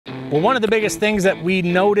Well, one of the biggest things that we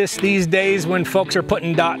notice these days when folks are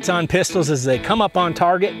putting dots on pistols is they come up on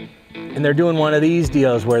target and they're doing one of these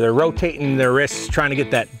deals where they're rotating their wrists trying to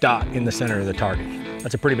get that dot in the center of the target.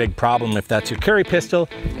 That's a pretty big problem if that's your carry pistol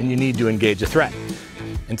and you need to engage a threat.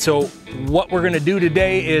 And so what we're going to do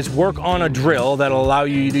today is work on a drill that'll allow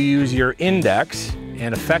you to use your index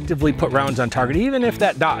and effectively put rounds on target, even if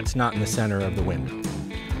that dot's not in the center of the window.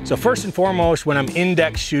 So first and foremost, when I'm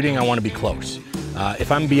index shooting, I want to be close.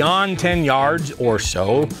 If I'm beyond 10 yards or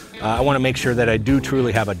so, I want to make sure that I do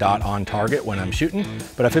truly have a dot on target when I'm shooting.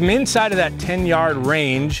 But if I'm inside of that 10-yard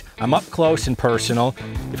range, I'm up close and personal.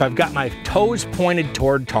 If I've got my toes pointed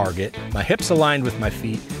toward target, my hips aligned with my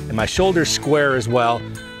feet, and my shoulders square as well,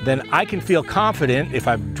 then I can feel confident, if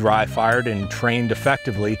I've dry fired and trained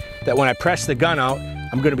effectively, that when I press the gun out,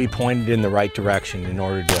 I'm going to be pointed in the right direction in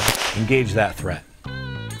order to engage that threat.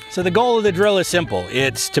 So the goal of the drill is simple.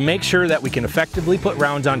 It's to make sure that we can effectively put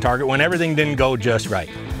rounds on target when everything didn't go just right.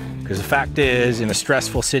 Because the fact is, in a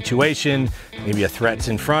stressful situation, maybe a threat's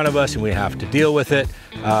in front of us and we have to deal with it,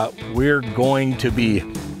 we're going to be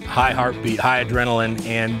high heartbeat, high adrenaline,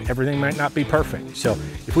 and everything might not be perfect. So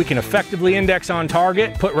if we can effectively index on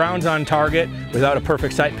target, put rounds on target without a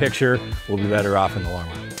perfect sight picture, we'll be better off in the long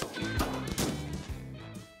run.